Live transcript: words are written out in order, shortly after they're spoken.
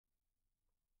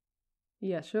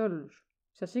Γεια σε όλους.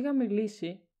 Σας είχα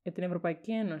μιλήσει για την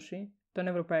Ευρωπαϊκή Ένωση, τον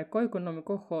Ευρωπαϊκό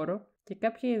Οικονομικό Χώρο και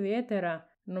κάποια ιδιαίτερα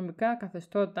νομικά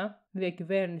καθεστώτα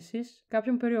διακυβέρνησης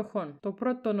κάποιων περιοχών. Το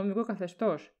πρώτο νομικό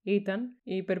καθεστώς ήταν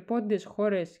οι υπερπόντιες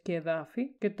χώρες και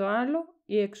εδάφη και το άλλο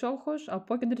οι εξόχως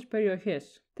απόκεντρες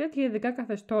περιοχές. Τέτοια ειδικά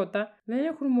καθεστώτα δεν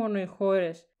έχουν μόνο οι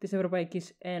χώρες της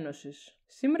Ευρωπαϊκής Ένωσης.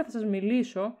 Σήμερα θα σας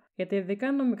μιλήσω για τα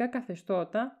ειδικά νομικά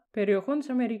καθεστώτα περιοχών της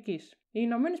Αμερικής. Οι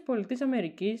Ηνωμένες Πολιτείες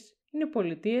Αμερικής είναι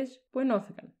πολιτείες που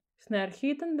ενώθηκαν. Στην αρχή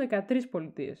ήταν 13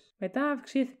 πολιτείες. Μετά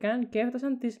αυξήθηκαν και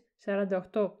έφτασαν τις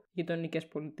 48 γειτονικές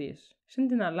πολιτείες, συν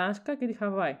την Αλάσκα και τη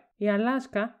Χαβάη. Η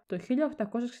Αλάσκα το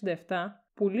 1867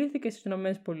 πουλήθηκε στις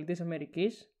Ηνωμένες Πολιτείες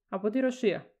Αμερικής από τη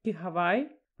Ρωσία και η Χαβάη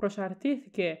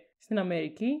προσαρτήθηκε στην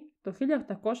Αμερική το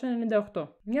 1898.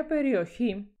 Μια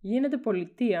περιοχή γίνεται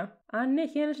πολιτεία αν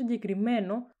έχει ένα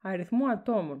συγκεκριμένο αριθμό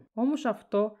ατόμων. Όμως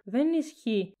αυτό δεν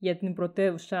ισχύει για την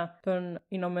πρωτεύουσα των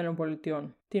Ηνωμένων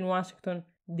Πολιτειών, την Ουάσιγκτον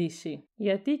DC.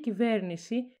 Γιατί η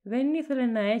κυβέρνηση δεν ήθελε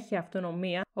να έχει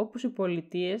αυτονομία όπως οι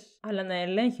πολιτείες, αλλά να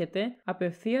ελέγχεται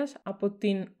απευθείας από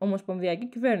την ομοσπονδιακή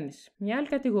κυβέρνηση. Μια άλλη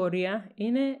κατηγορία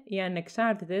είναι οι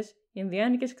ανεξάρτητες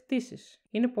Ινδιάνικες κτήσεις.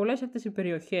 Είναι πολλές αυτές οι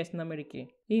περιοχές στην Αμερική.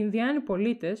 Οι Ινδιάνοι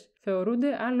πολίτες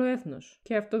θεωρούνται άλλο έθνος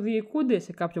και αυτοδιοικούνται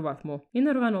σε κάποιο βαθμό. Είναι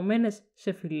οργανωμένες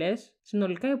σε φυλές.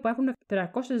 Συνολικά υπάρχουν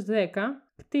 310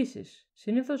 κτήσεις.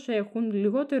 Συνήθως έχουν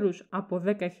λιγότερους από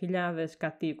 10.000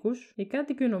 κατοίκους. Οι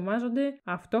κάτοικοι ονομάζονται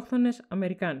αυτόχθονες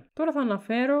Αμερικάνοι. Τώρα θα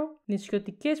αναφέρω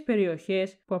νησιωτικές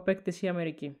περιοχές που απέκτησε η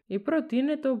Αμερική. Η πρώτη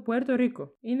είναι το Πουέρτο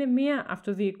Ρίκο. Είναι μια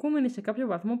αυτοδιοικούμενη σε κάποιο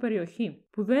βαθμό περιοχή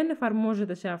που δεν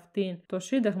εφαρμόζεται σε αυτήν το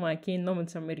Σύνταγμα και οι νόμοι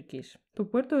της Αμερικής. Το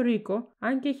Πουέρτο Ρίκο,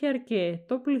 αν και έχει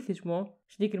αρκετό πληθυσμό,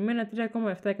 συγκεκριμένα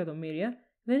 3,7 εκατομμύρια,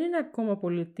 δεν είναι ακόμα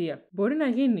πολιτεία. Μπορεί να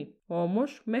γίνει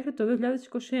όμως μέχρι το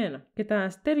 2021 και τα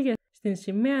αστέρια στην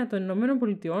σημαία των Ηνωμένων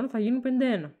Πολιτειών θα γίνουν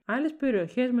 51. Άλλες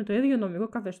περιοχές με το ίδιο νομικό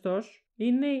καθεστώς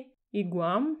είναι η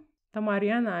Guam, τα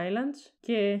Mariana Islands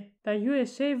και τα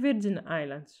USA Virgin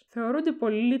Islands. Θεωρούνται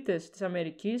πολίτες της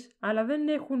Αμερικής, αλλά δεν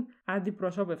έχουν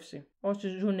αντιπροσώπευση όσοι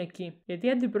ζουν εκεί, γιατί οι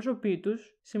αντιπρόσωποι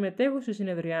τους συμμετέχουν στις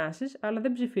συνεδριάσεις, αλλά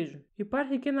δεν ψηφίζουν.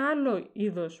 Υπάρχει και ένα άλλο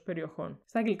είδος περιοχών.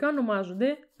 Στα αγγλικά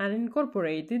ονομάζονται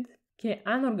unincorporated και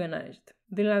unorganized,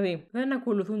 δηλαδή δεν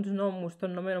ακολουθούν τους νόμους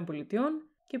των ΗΠΑ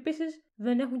και επίσης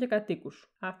δεν έχουν και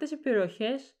κατοίκους. Αυτές οι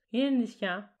περιοχές είναι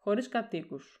νησιά χωρίς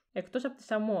κατοίκους, εκτός από τη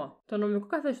Σαμόα. Το νομικό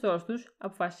καθεστώς τους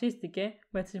αποφασίστηκε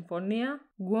με τη συμφωνία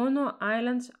Guano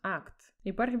Islands Act.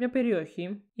 Υπάρχει μια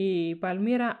περιοχή, η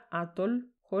Palmyra Atoll,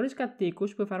 χωρίς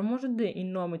κατοίκους που εφαρμόζονται οι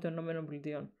νόμοι των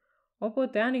ΗΠΑ.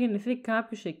 Οπότε, αν γεννηθεί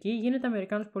κάποιος εκεί, γίνεται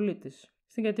Αμερικάνος πολίτης.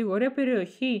 Στην κατηγορία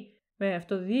περιοχή με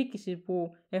αυτοδιοίκηση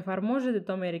που εφαρμόζεται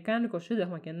το Αμερικάνικο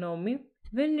Σύνταγμα και νόμοι,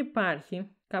 δεν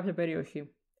υπάρχει κάποια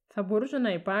περιοχή. Θα μπορούσε να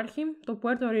υπάρχει το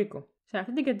Πουέρτο Ρίκο. Σε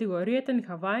αυτή την κατηγορία ήταν η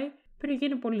Χαβάη πριν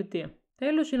γίνει πολιτεία.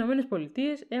 Τέλος, οι Ηνωμένες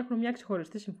Πολιτείες έχουν μια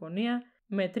ξεχωριστή συμφωνία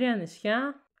με 3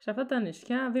 νησιά. Σε αυτά τα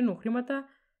νησιά δίνουν χρήματα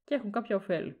και έχουν κάποια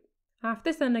ωφέλη.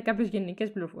 Αυτές ήταν κάποιες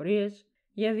γενικές πληροφορίες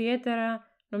για ιδιαίτερα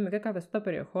νομικά καθεστώτα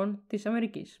περιοχών της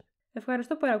Αμερικής.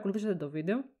 Ευχαριστώ που παρακολουθήσατε το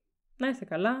βίντεο. Να είστε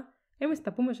καλά. Εμείς θα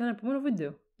τα πούμε σε ένα επόμενο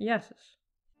βίντεο. Γεια σας!